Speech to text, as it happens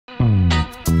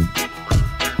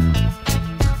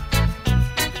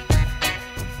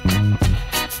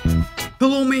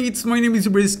mates, my name is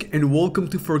Risk and welcome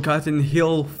to Forgotten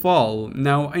Hill Fall.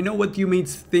 Now, I know what you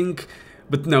mates think,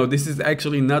 but no, this is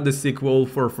actually not the sequel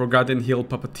for Forgotten Hill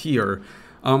Puppeteer.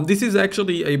 This is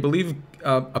actually, I believe,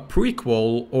 a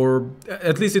prequel, or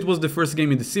at least it was the first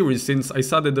game in the series, since I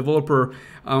saw the developer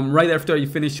right after I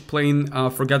finished playing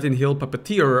Forgotten Hill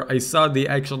Puppeteer. I saw they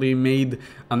actually made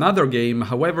another game.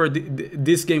 However,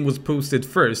 this game was posted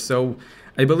first, so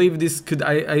I believe this could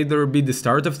either be the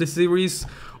start of the series,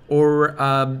 or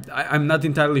I'm not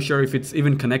entirely sure if it's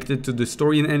even connected to the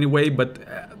story in any way, but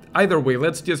either way,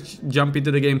 let's just jump into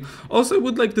the game. Also, I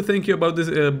would like to thank you about this,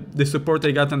 the support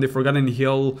I got on the Forgotten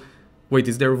Hill... Wait,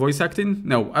 is there voice acting?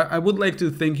 No, I would like to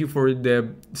thank you for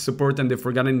the support on the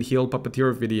Forgotten Hill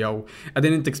Puppeteer video. I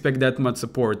didn't expect that much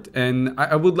support, and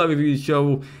I would love if you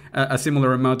show a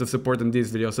similar amount of support in this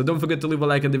video. So don't forget to leave a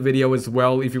like on the video as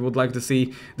well if you would like to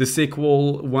see the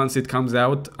sequel once it comes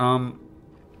out.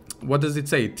 What does it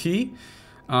say? T?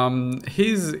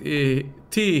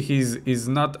 Is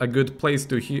not a good place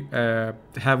to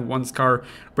have one's car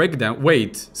break down.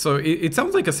 Wait, so it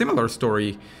sounds like a similar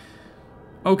story.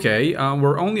 Okay,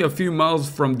 we're only a few miles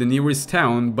from the nearest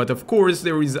town, but of course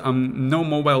there is no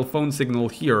mobile phone signal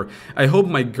here. I hope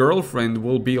my girlfriend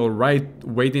will be alright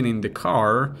waiting in the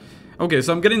car. Okay,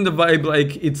 so I'm getting the vibe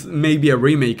like it's maybe a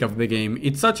remake of the game.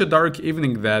 It's such a dark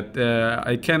evening that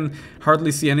I can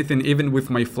hardly see anything even with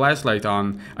my flashlight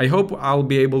on. I hope I'll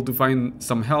be able to find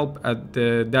some help at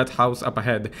that house up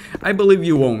ahead. I believe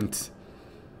you won't.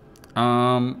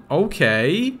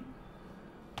 Okay.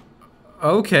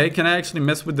 Okay, can I actually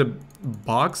mess with the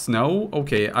box? No?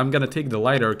 Okay, I'm gonna take the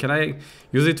lighter. Can I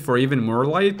use it for even more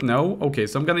light? No? Okay,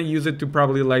 so I'm gonna use it to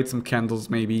probably light some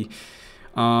candles maybe.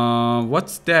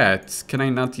 What's that? Can I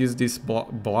not use this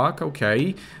block?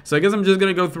 Okay, so I guess I'm just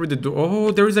gonna go through the door.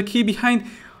 Oh, there is a key behind.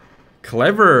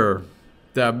 Clever.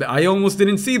 I almost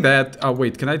didn't see that. Oh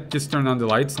wait, can I just turn on the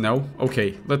lights? No?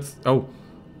 Okay, let's... Oh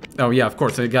yeah, of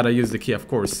course, I gotta use the key, of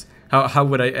course. How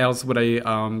would I else would I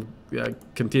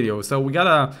continue? So we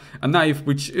got a knife,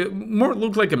 which more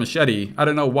looks like a machete. I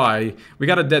don't know why. We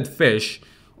got a dead fish.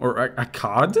 Or a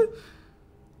cod?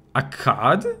 A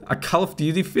cod? A Call of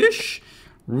Duty fish?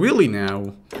 Really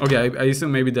now? Okay, I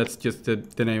assume maybe that's just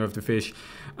the name of the fish.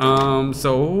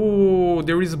 So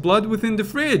there is blood within the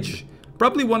fridge.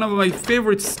 Probably one of my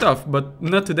favorite stuff, but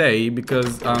not today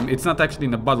because it's not actually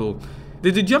in a bottle.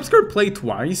 Did the jumpscare play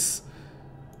twice?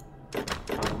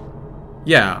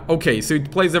 Yeah, okay, so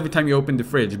it plays every time you open the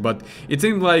fridge, but it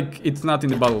seems like it's not in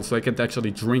the bottle, so I can't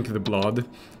actually drink the blood.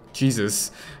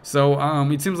 Jesus. So,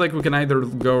 it seems like we can either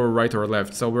go right or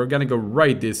left, so we're gonna go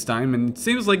right this time, and it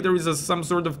seems like there is some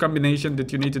sort of combination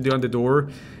that you need to do on the door.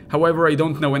 However, I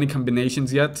don't know any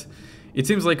combinations yet. It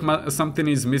seems like something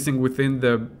is missing within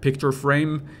the picture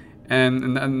frame,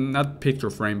 and not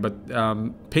picture frame, but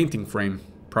painting frame,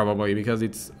 probably, because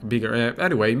it's bigger.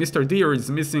 Anyway, Mr. Deer is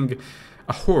missing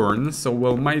a horn, so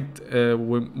we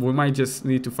might just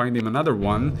need to find him another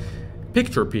one.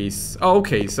 Picture piece. Oh,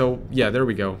 okay, so yeah, there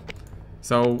we go.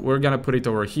 So we're gonna put it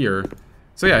over here.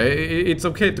 So yeah, it's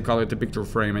okay to call it a picture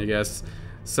frame, I guess.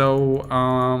 So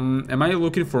am I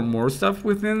looking for more stuff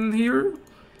within here?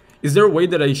 Is there a way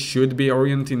that I should be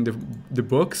orienting the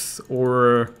books,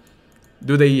 or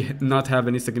do they not have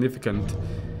any significant?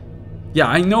 Yeah,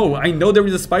 I know there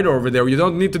is a spider over there. You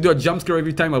don't need to do a jump scare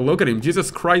every time I look at him. Jesus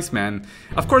Christ, man.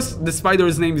 Of course, the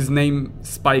spider's name is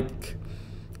Spike.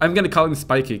 I'm gonna call him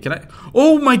Spiky. Can I?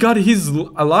 Oh my god, he's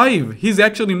alive. He's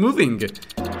actually moving.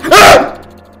 Ah!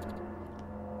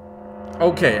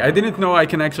 Okay, I didn't know I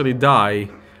can actually die.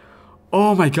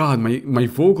 Oh my god, my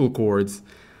vocal cords.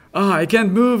 Ah, I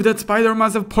can't move. That spider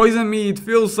must have poisoned me. It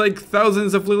feels like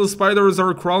thousands of little spiders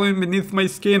are crawling beneath my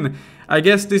skin. I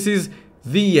guess this is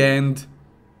the end.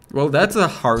 Well, that's a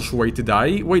harsh way to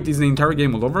die. Wait, is the entire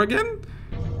game all over again?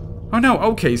 Oh no,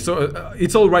 okay, so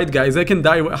it's alright guys, I can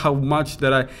die how much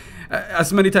that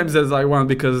as many times as I want,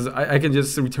 because I can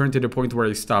just return to the point where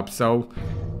I stopped, so...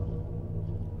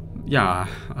 Yeah,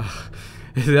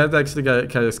 that actually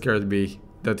kind of scared me,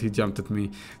 that he jumped at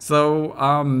me. So,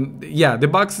 yeah, the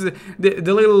box,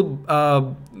 the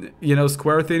little, you know,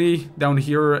 square thingy down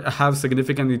here have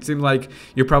significant. It seems like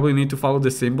you probably need to follow the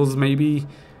symbols maybe,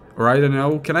 or I don't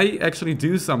know. Can I actually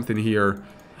do something here?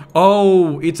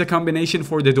 Oh, it's a combination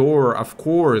for the door, of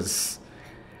course.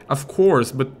 Of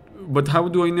course, but how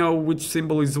do I know which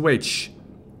symbol is which?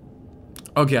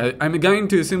 Okay, I'm going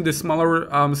to assume the smaller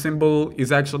symbol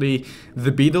is actually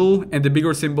the beetle, and the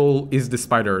bigger symbol is the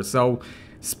spider. So,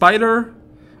 spider,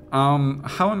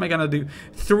 how am I gonna do?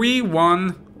 3 1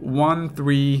 1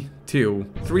 3 2.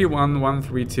 3 1 1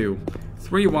 3 2.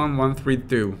 3 1 1 3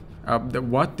 2.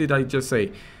 What did I just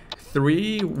say?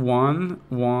 3, 1,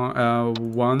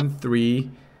 1,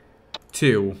 3,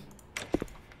 2.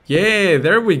 Yeah,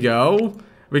 there we go.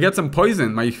 We got some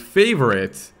poison, my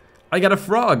favorite. I got a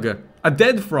frog, a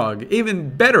dead frog, even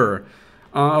better.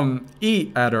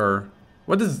 E-adder.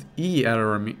 What does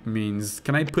E-adder means?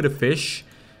 Can I put a fish?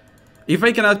 If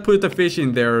I cannot put a fish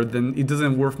in there, then it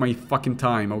doesn't worth my fucking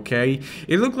time, okay?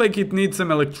 It looked like it needs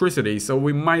some electricity, so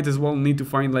we might as well need to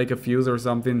find like a fuse or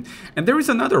something. And there is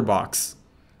another box.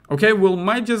 Okay, we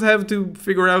might just have to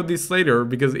figure out this later,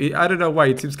 because I don't know why,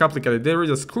 it seems complicated. There is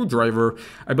a screwdriver.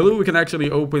 I believe we can actually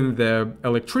open the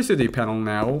electricity panel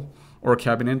now, or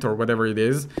cabinet, or whatever it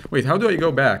is. Wait, how do I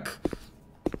go back?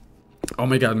 Oh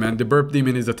my god, man, the burp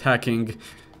demon is attacking.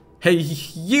 Hey,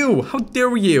 you! How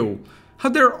dare you! How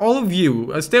dare all of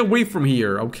you? Stay away from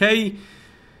here, okay?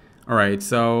 Alright,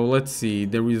 so let's see.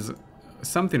 There is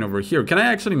something over here. Can I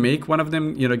actually make one of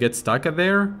them, you know, get stuck at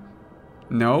there?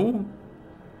 No?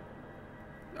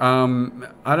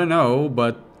 I don't know,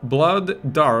 but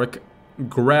blood, dark,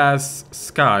 grass,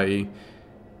 sky.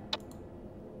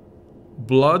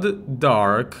 Blood,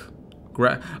 dark,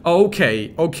 grass. Oh,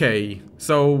 okay, okay.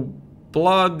 So,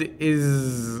 blood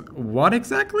is what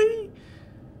exactly?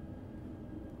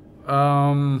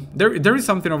 There is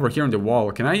something over here on the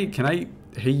wall. Can I?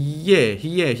 Yeah.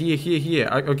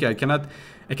 Okay, I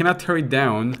cannot tear it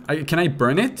down. Can I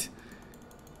burn it?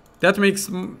 That makes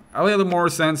a little more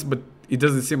sense, but it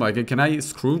doesn't seem like it. Can I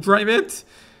screwdrive it?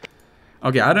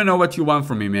 Okay, I don't know what you want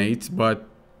from me, mate, but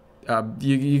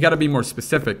you gotta be more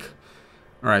specific.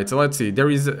 All right, so let's see. There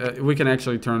is we can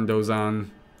actually turn those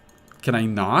on. Can I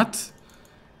not?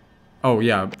 Oh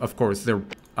yeah, of course. There.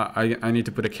 I need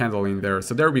to put a candle in there.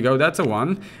 So there we go. That's a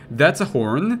one. That's a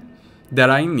horn that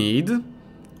I need.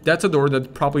 That's a door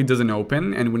that probably doesn't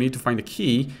open, and we need to find a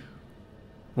key.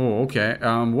 Oh, okay.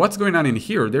 What's going on in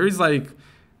here? There is like...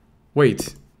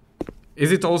 Wait.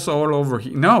 Is it also all over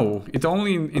here? No. It's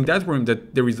only in that room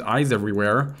that there is eyes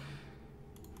everywhere.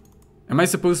 Am I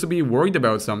supposed to be worried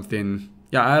about something?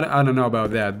 Yeah, I don't know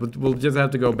about that, but we'll just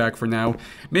have to go back for now.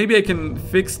 Maybe I can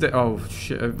fix the... Oh,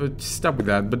 shit. Stop with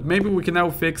that. But maybe we can now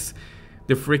fix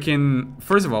the freaking...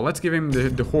 First of all, let's give him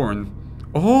the horn.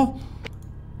 Oh!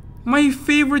 My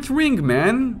favorite ring,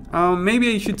 man!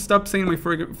 Maybe I should stop saying my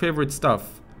favorite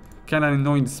stuff. Kinda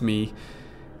annoys me.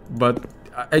 But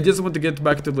I just want to get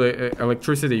back to the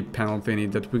electricity panel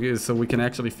thingy so we can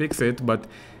actually fix it, but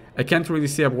I can't really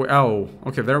see up where... Oh,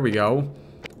 okay, there we go.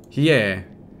 Yeah.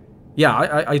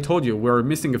 Yeah, I told you, we're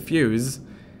missing a fuse.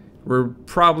 We're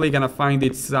probably gonna find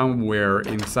it somewhere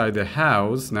inside the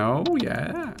house. No?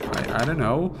 Yeah? I don't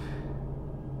know.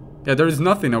 Yeah, there's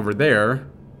nothing over there.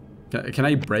 Can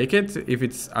I break it if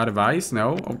it's out of ice?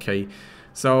 No? Okay.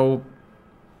 So,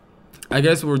 I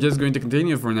guess we're just going to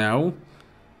continue for now.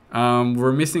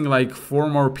 We're missing like 3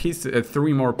 more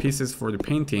pieces for the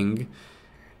painting.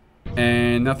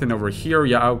 And nothing over here.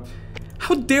 Yeah,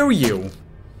 how dare you?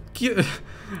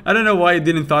 I don't know why I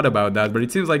didn't thought about that, but it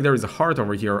seems like there is a heart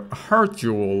over here. A heart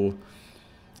jewel.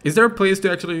 Is there a place to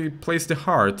actually place the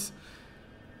heart?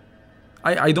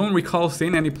 I don't recall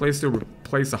seeing any place to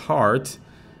place a heart.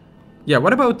 Yeah,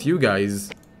 what about you guys?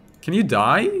 Can you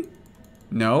die?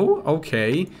 No?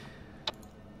 Okay.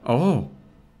 Oh.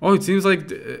 Oh, it seems like...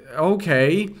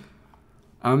 Okay.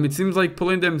 It seems like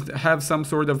pulling them have some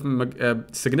sort of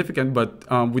significant, but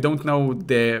we don't know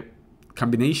the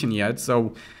combination yet,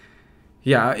 so...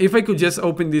 Yeah, if I could just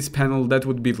open this panel, that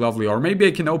would be lovely. Or maybe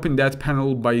I can open that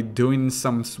panel by doing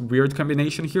some weird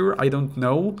combination here. I don't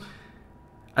know.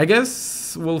 I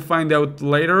guess we'll find out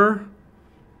later.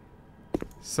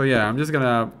 So yeah, I'm just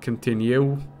gonna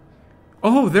continue.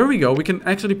 Oh, there we go. We can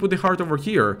actually put the heart over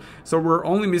here. So we're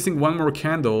only missing 1 more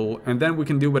candle, and then we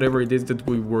can do whatever it is that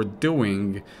we were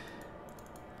doing.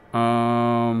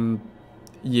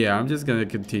 Yeah, I'm just gonna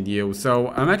continue. So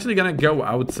I'm actually gonna go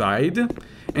outside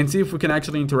and see if we can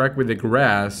actually interact with the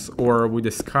grass or with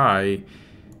the sky.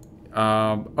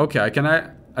 Okay, I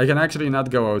can actually not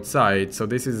go outside, so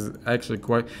this is actually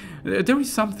quite... There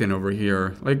is something over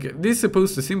here. Like, this is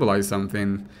supposed to symbolize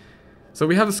something. So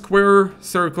we have a square,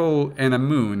 circle, and a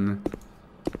moon.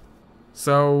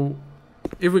 So,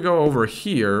 if we go over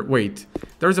here... Wait,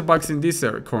 there's a box in this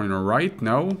corner, right?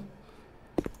 No?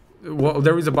 Well,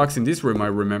 there is a box in this room, I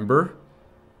remember.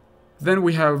 Then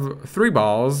we have 3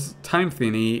 balls, time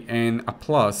thingy, and a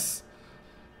plus.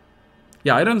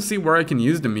 Yeah, I don't see where I can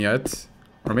use them yet.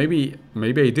 Or maybe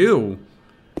I do.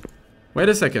 Wait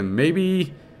a second,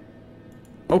 maybe...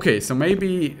 Okay, so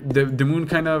maybe the moon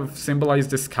kind of symbolized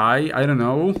the sky, I don't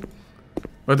know.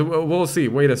 But we'll see,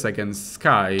 wait a second,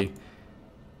 sky.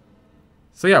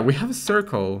 So yeah, we have a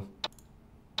circle.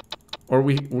 Or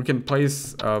we can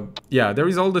place, yeah, there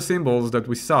is all the symbols that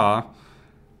we saw.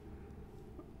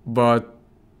 But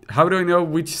how do I know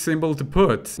which symbol to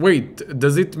put? Wait,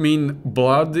 does it mean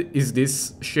blood is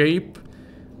this shape,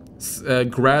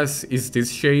 grass is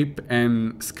this shape,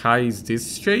 and sky is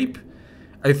this shape?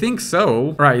 I think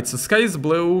so. Right, so sky is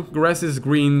blue, grass is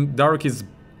green, dark is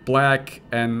black,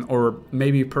 and or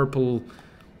maybe purple,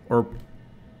 or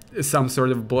some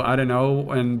sort of I don't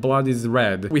know, and blood is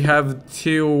red. We have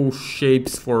two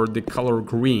shapes for the color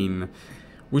green,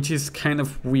 which is kind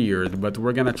of weird, but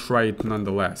we're gonna try it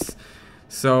nonetheless.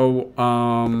 So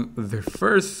the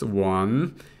first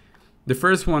one,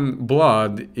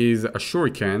 blood is a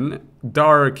shuriken,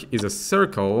 dark is a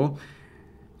circle,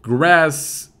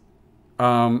 grass,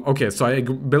 okay, so I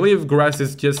believe grass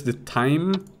is just the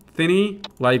time thingy,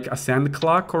 like a sand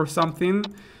clock or something.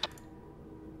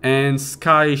 And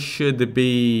sky should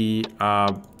be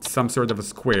some sort of a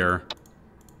square.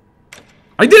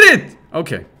 I did it!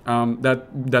 Okay,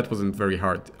 that wasn't very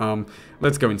hard.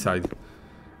 Let's go inside.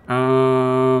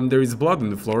 There is blood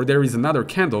on the floor. There is another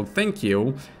candle. Thank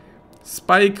you.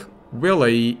 Spike,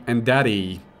 Willy, and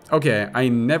Daddy. Okay, I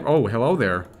never... Oh, hello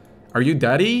there. Are you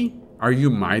Daddy? Are you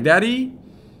my daddy?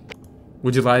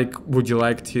 Would you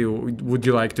like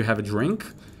to have a drink?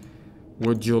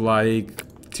 Would you like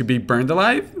to be burned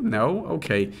alive? No?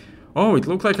 Okay. Oh, it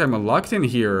looks like I'm locked in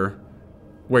here.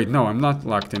 Wait, no, I'm not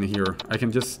locked in here. I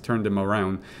can just turn them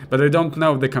around. But I don't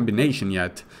know the combination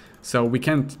yet. So we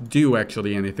can't do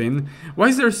actually anything. Why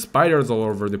is there spiders all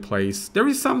over the place? There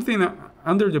is something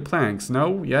under the planks.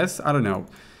 No? Yes? I don't know.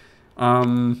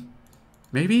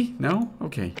 Maybe? No?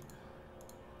 Okay.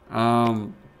 I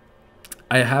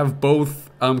have both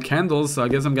candles, so I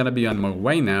guess I'm gonna be on my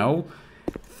way now.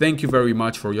 Thank you very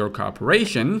much for your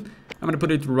cooperation. I'm gonna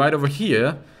put it right over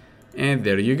here. And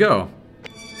there you go.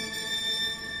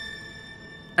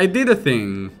 I did a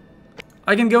thing.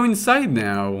 I can go inside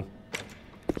now.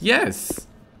 Yes.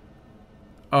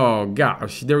 Oh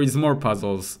gosh, there is more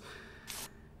puzzles.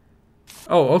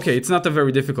 Oh, okay, it's not a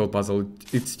very difficult puzzle.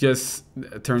 It's just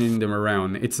turning them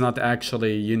around. It's not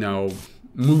actually, you know,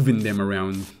 moving them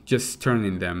around, just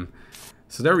turning them.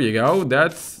 So there you go,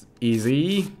 that's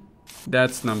easy.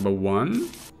 That's number 1.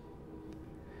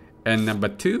 And number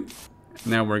 2.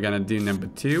 Now we're gonna do number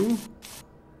 2.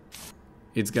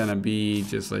 It's gonna be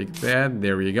just like that.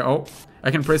 There you go. Oh,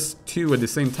 I can press 2 at the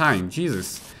same time.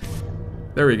 Jesus.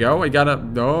 There we go. I gotta...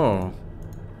 Oh.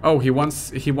 Oh, he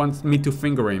wants me to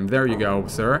finger him. There you go,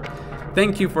 sir.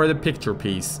 Thank you for the picture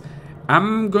piece.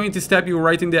 I'm going to stab you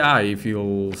right in the eye if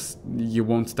you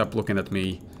won't stop looking at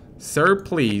me. Sir,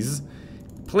 please.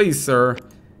 Please, sir.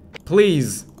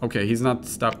 Please. Okay, he's not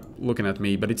stopped looking at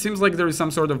me, but it seems like there is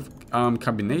some sort of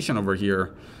combination over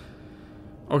here.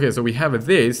 Okay, so we have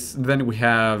this, then we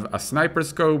have a sniper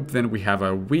scope, then we have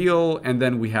a wheel, and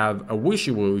then we have a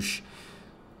whooshy whoosh.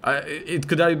 It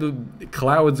could either be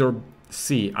clouds or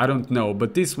sea, I don't know,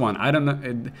 but this one, I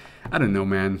don't know,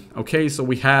 man. Okay, so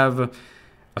we have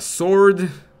a sword,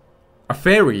 a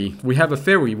fairy, we have a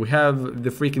fairy, we have the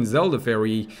freaking Zelda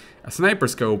fairy, a sniper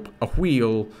scope, a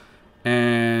wheel,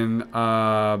 and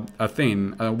a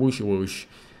thing, a whooshy whoosh.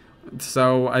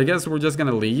 So I guess we're just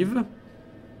gonna leave.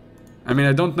 I mean,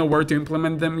 I don't know where to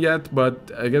implement them yet,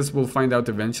 but I guess we'll find out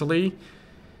eventually.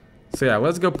 So yeah,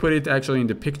 let's go put it actually in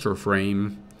the picture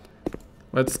frame.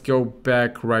 Let's go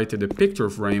back right to the picture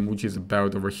frame, which is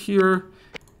about over here.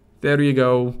 There you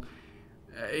go.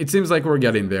 It seems like we're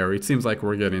getting there. It seems like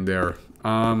we're getting there.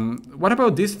 What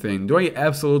about this thing? Do I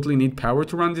absolutely need power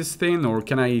to run this thing, or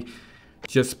can I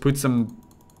just put some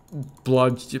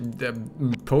blood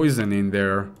poison in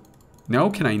there? No,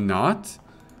 can I not?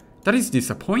 That is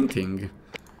disappointing.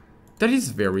 That is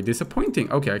very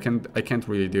disappointing. Okay, I can't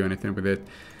really do anything with it.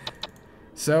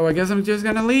 So I guess I'm just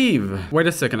gonna leave. Wait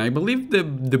a second, I believe the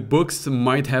books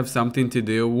might have something to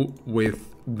do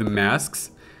with the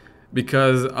masks,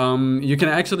 because you can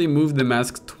actually move the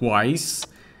mask twice,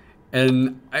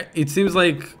 and it seems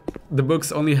like the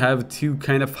books only have 2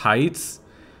 kind of heights.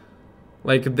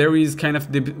 Like there is kind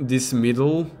of this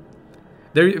middle.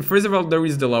 First of all, there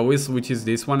is the lowest, which is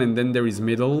this one, and then there is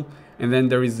middle, and then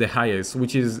there is the highest,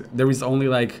 which is there is only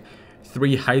like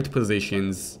 3 height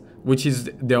positions, which is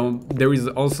there is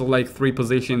also like 3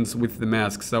 positions with the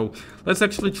mask. So let's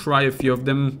actually try a few of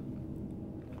them.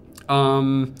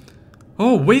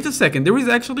 Oh, wait a second, there is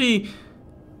actually,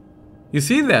 you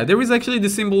see that? There is actually the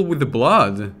symbol with the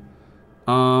blood.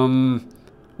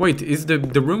 Wait, is the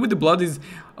room with the blood is...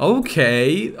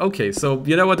 Okay, so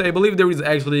you know what, I believe there is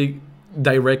actually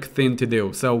direct thing to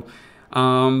do. So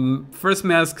first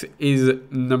mask is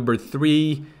number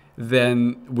 3,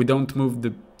 then we don't move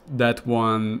that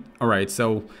one. Alright,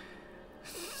 so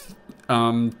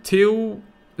 2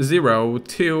 0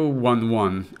 2 1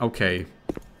 1. Okay.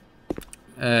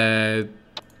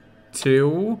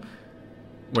 2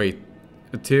 wait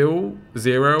 2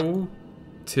 0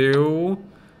 2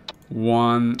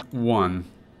 1 1.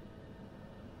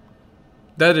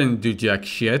 That didn't do jack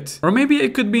shit. Or maybe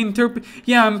it could be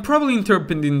yeah, I'm probably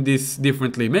interpreting this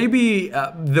differently. Maybe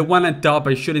the one at top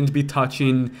I shouldn't be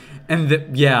touching,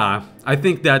 and yeah, I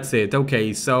think that's it.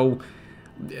 Okay, so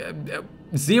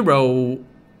 0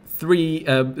 3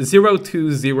 0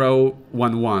 2 0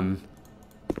 1 1.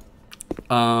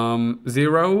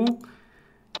 0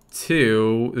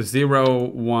 2 0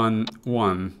 1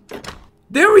 1.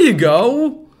 There you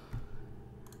go.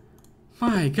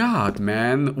 My god,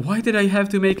 man, why did I have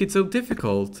to make it so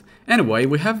difficult? Anyway,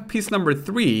 we have piece number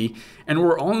 3, and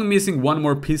we're only missing one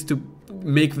more piece to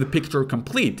make the picture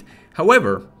complete.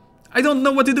 However, I don't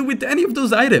know what to do with any of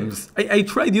those items. I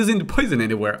tried using the poison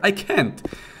anywhere. I can't.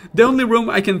 The only room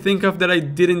I can think of that I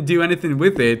didn't do anything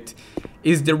with it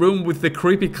is the room with the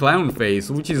creepy clown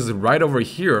face, which is right over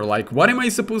here. Like, what am I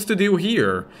supposed to do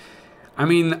here? I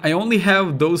mean, I only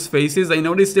have those faces. I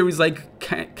noticed there is like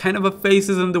kind of a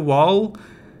faces on the wall,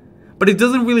 but it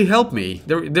doesn't really help me.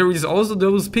 There is also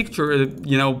those picture,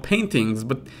 you know, paintings,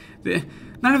 but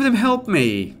none of them help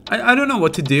me. I don't know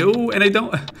what to do, and I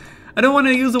don't want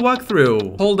to use a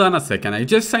walkthrough. Hold on a second. I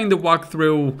just signed the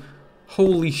walkthrough.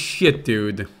 Holy shit,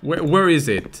 dude. Where is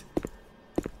it?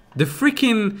 The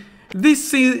freaking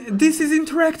this is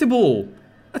interactable.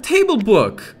 A table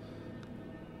book.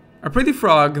 A pretty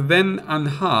frog, then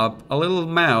unhop, a little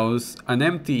mouse, an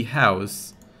empty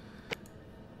house.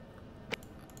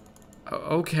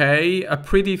 Okay, a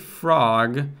pretty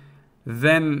frog,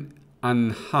 then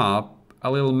unhop, a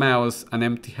little mouse, an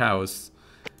empty house.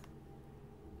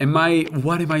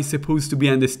 What am I supposed to be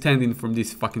understanding from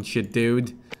this fucking shit,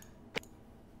 dude?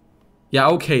 Yeah,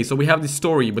 okay, so we have this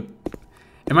story, but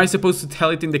am I supposed to tell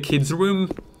it in the kids'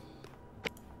 room?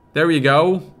 There you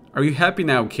go. Are you happy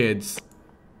now, kids?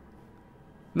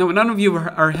 No, none of you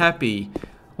are happy.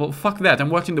 Well, fuck that. I'm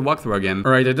watching the walkthrough again.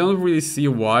 Alright, I don't really see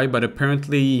why, but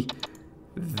apparently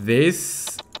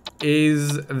this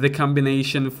is the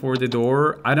combination for the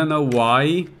door. I don't know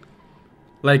why.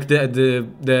 Like, the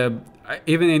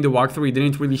even in the walkthrough, it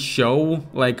didn't really show,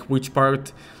 like, which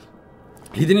part.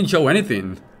 He didn't show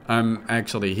anything.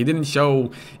 Actually, he didn't show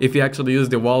if he actually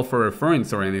used the wall for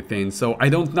reference or anything. So I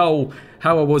don't know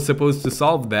how I was supposed to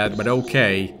solve that, but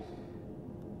okay.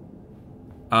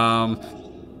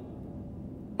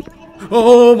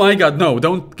 Oh my god, no,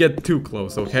 don't get too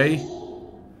close, okay?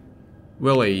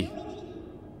 Willy.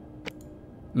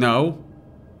 No.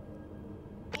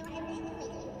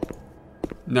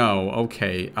 No,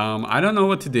 okay. I don't know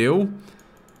what to do.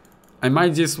 I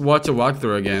might just watch a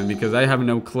walkthrough again because I have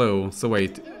no clue. So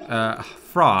wait,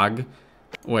 frog.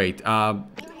 Wait,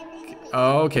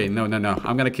 okay, no.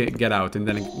 I'm gonna get out and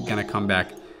then I'm gonna come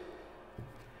back.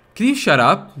 Can you shut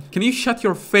up? Can you shut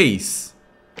your face?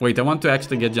 Wait, I want to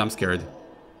actually get jump scared.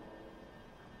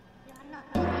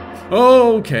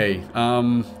 Okay,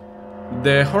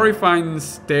 the horrifying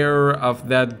stare of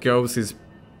that ghost is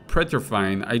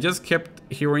petrifying. I just kept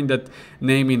hearing that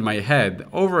name in my head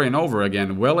over and over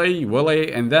again. Willy,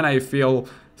 Willy, and then I feel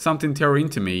something tear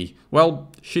into me. Well,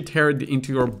 she teared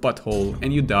into your butthole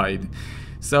and you died.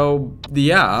 So,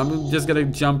 yeah, I'm just gonna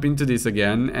jump into this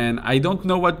again, and I don't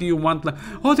know what do you want.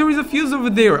 Oh, there is a fuse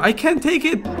over there. I can't take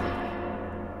it.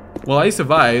 Well, I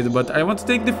survived, but I want to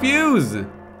take the fuse.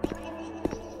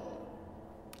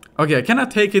 Okay, I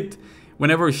cannot take it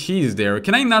whenever she's there.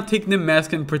 Can I not take the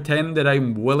mask and pretend that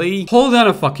I'm Willy? Hold on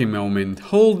a fucking moment.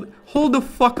 Hold the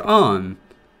fuck on.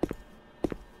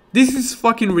 This is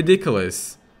fucking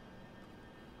ridiculous.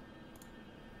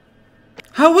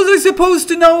 How was I supposed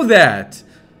to know that?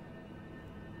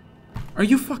 Are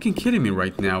you fucking kidding me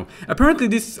right now? Apparently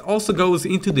this also goes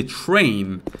into the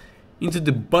train. Into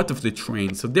the butt of the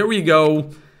train. So there we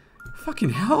go.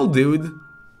 Fucking hell, dude.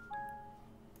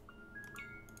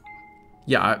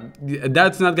 Yeah,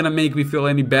 that's not gonna make me feel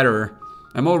any better.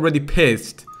 I'm already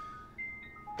pissed.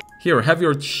 Here, have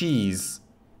your cheese.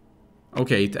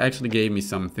 Okay, it actually gave me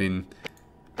something.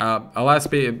 A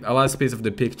last piece of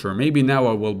the picture. Maybe now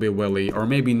I will be Willy, or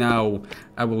maybe now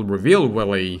I will reveal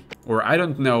Willy, or I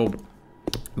don't know.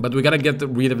 But we gotta get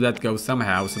rid of that ghost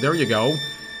somehow. So there you go.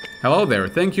 Hello there.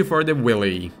 Thank you for the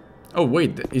Willy. Oh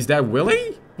wait, is that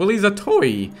Willy? Willy's a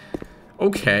toy.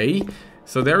 Okay.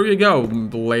 So there you go,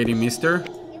 lady mister.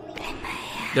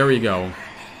 There you go.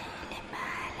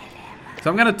 So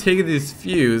I'm gonna take this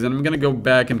fuse and I'm gonna go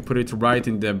back and put it right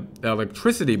in the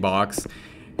electricity box.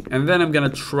 And then I'm gonna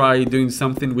try doing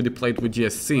something with the plate we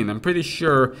just seen. I'm pretty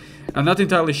sure, I'm not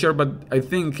entirely sure, but I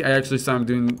think I actually saw him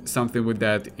doing something with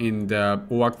that in the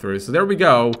walkthrough. So there we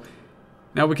go.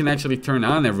 Now we can actually turn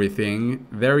on everything.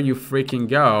 There you freaking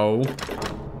go.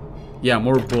 Yeah,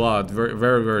 more blood. Very,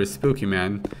 very, very spooky,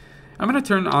 man. I'm gonna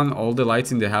turn on all the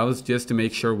lights in the house just to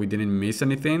make sure we didn't miss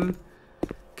anything.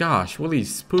 Gosh, really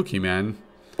spooky, man.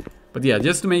 But yeah,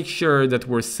 just to make sure that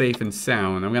we're safe and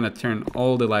sound, I'm gonna turn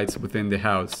all the lights within the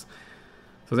house.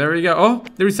 So there we go. Oh,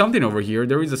 there is something over here.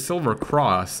 There is a silver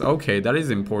cross. Okay, that is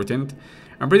important.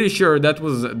 I'm pretty sure that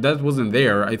wasn't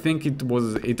there. I think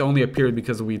it only appeared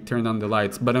because we turned on the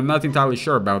lights, but I'm not entirely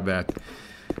sure about that.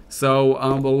 So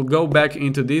we'll go back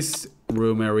into this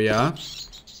room area.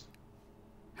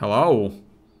 Hello.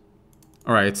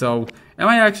 Alright, so am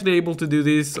I actually able to do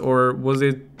this, or was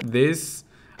it this?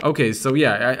 Okay, so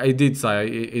yeah, I did say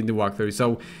in the walkthrough.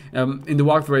 So in the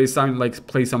walkthrough I saw him like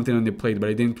play something on the plate, but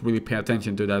I didn't really pay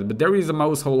attention to that. But there is a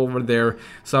mouse hole over there,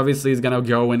 so obviously he's gonna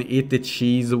go and eat the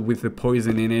cheese with the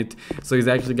poison in it. So he's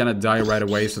actually gonna die right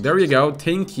away. So there you go,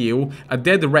 thank you. A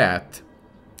dead rat.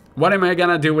 What am I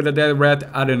gonna do with a dead rat?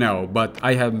 I don't know, but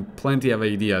I have plenty of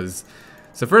ideas.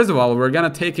 So first of all, we're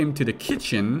gonna take him to the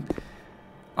kitchen.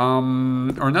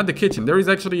 Or not the kitchen. There is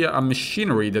actually a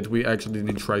machinery that we actually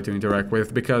didn't try to interact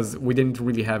with because we didn't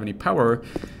really have any power.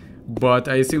 But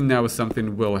I assume now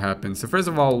something will happen. So first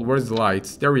of all, where's the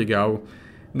lights? There we go.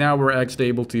 Now we're actually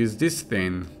able to use this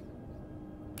thing.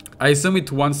 I assume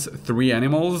it wants 3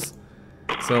 animals.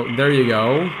 So there you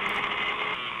go.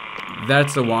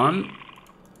 That's the one.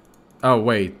 Oh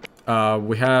wait,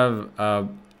 we have a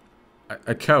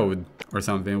code or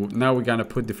something. Now we're gonna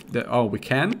put the oh, we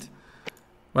can't?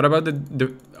 What about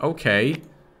the okay.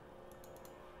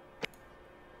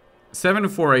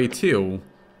 7482.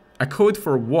 A code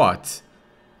for what?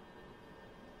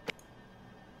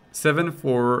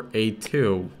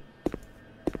 7482.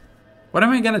 What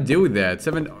am I gonna do with that?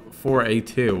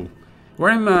 7482.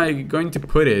 Where am I going to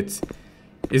put it?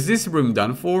 Is this room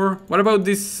done for? What about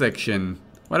this section?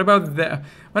 What about that?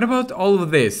 What about all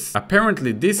of this?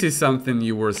 Apparently this is something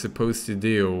you were supposed to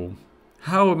do.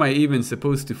 How am I even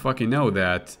supposed to fucking know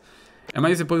that? Am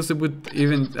I supposed to put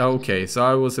even... Okay, so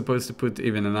I was supposed to put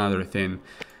even another thing.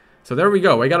 So there we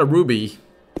go, I got a ruby.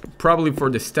 Probably for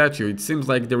the statue. It seems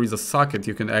like there is a socket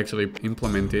you can actually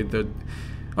implement it.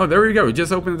 Oh, there we go, it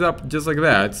just opened up just like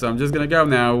that. So I'm just gonna go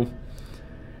now.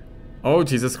 Oh,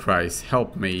 Jesus Christ,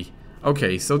 help me.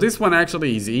 Okay, so this one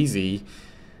actually is easy.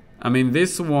 I mean,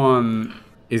 this one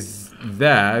is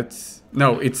that.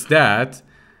 No, it's that.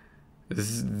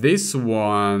 This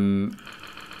one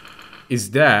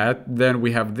is that. Then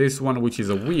we have this one, which is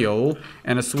a wheel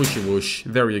and a swishy whoosh.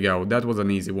 There you go. That was an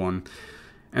easy one.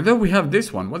 And then we have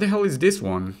this one. What the hell is this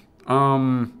one?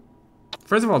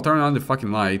 First of all, turn on the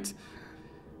fucking light.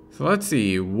 So let's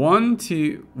see. 1,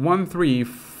 2, 1, 3,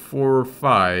 4,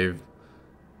 5.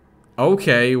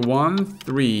 Okay, 1,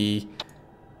 3,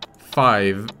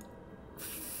 5.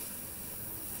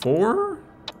 4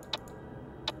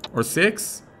 or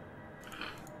 6?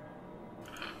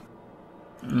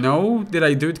 No, did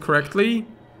I do it correctly?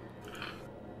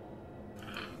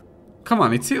 Come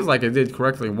on, it seems like I did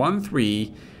correctly. 1,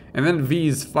 3, and then V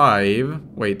is 5.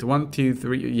 Wait, 1, 2,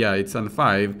 3. Yeah, it's on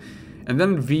 5, and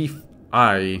then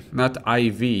VI, not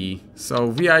IV. So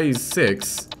VI is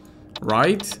 6,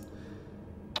 right?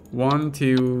 1,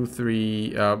 2,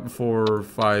 3, 4,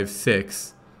 5,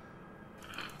 6.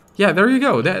 Yeah, there you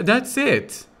go. That's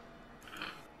it.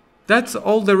 That's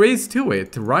all there is to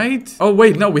it, right? Oh,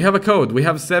 wait, no, we have a code. We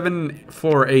have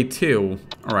 7482.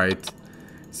 All right.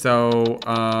 So,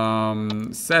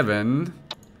 7,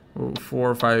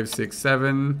 4, 5, 6,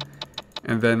 7.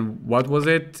 And then what was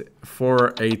it?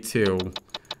 482.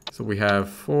 So we have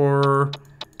 4.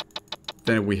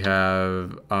 Then we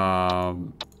have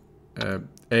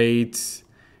 8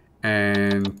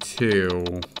 and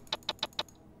 2.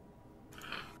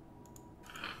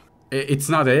 It's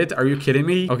not it? Are you kidding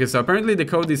me? Okay, so apparently the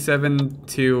code is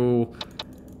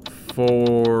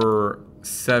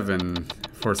 7247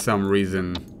 for some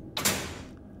reason.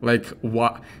 Like,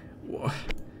 what?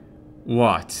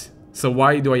 What? So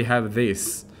why do I have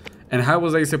this? And how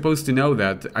was I supposed to know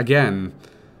that? Again,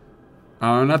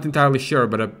 I'm not entirely sure,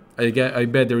 but I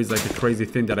bet there is like a crazy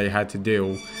thing that I had to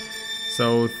do.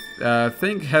 So,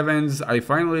 thank heavens, I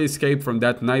finally escaped from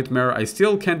that nightmare. I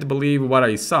still can't believe what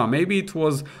I saw. Maybe it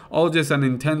was all just an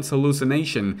intense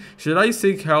hallucination. Should I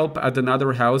seek help at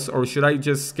another house, or should I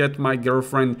just get my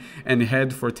girlfriend and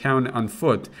head for town on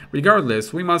foot?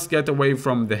 Regardless, we must get away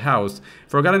from the house.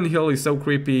 Forgotten Hill is so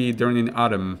creepy during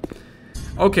autumn.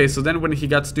 Okay, so then when he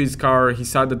got to his car, he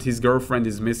saw that his girlfriend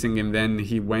is missing, and then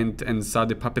he went and saw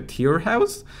the puppeteer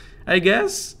house, I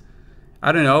guess?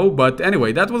 I don't know, but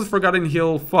anyway, that was Forgotten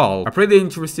Hill Fall. A pretty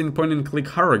interesting point-and-click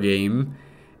horror game.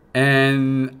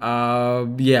 And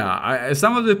yeah,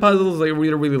 some of the puzzles I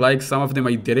really like, some of them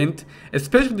I didn't.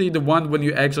 Especially the one when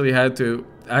you actually had to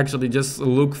just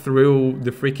look through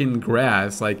the freaking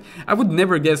grass. Like, I would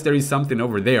never guess there is something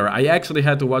over there. I actually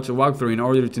had to watch a walkthrough in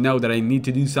order to know that I need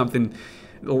to do something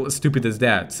stupid as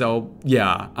that. So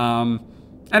yeah,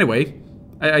 anyway,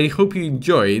 I hope you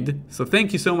enjoyed. So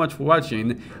thank you so much for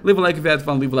watching. Leave a like if you had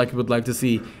fun, leave a like if you would like to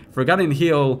see Forgotten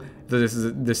Hill,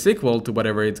 the sequel to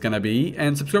whatever it's gonna be,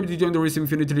 and subscribe to join the RiskRim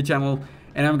Infinity channel,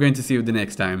 and I'm going to see you the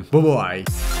next time. Bye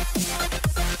bye!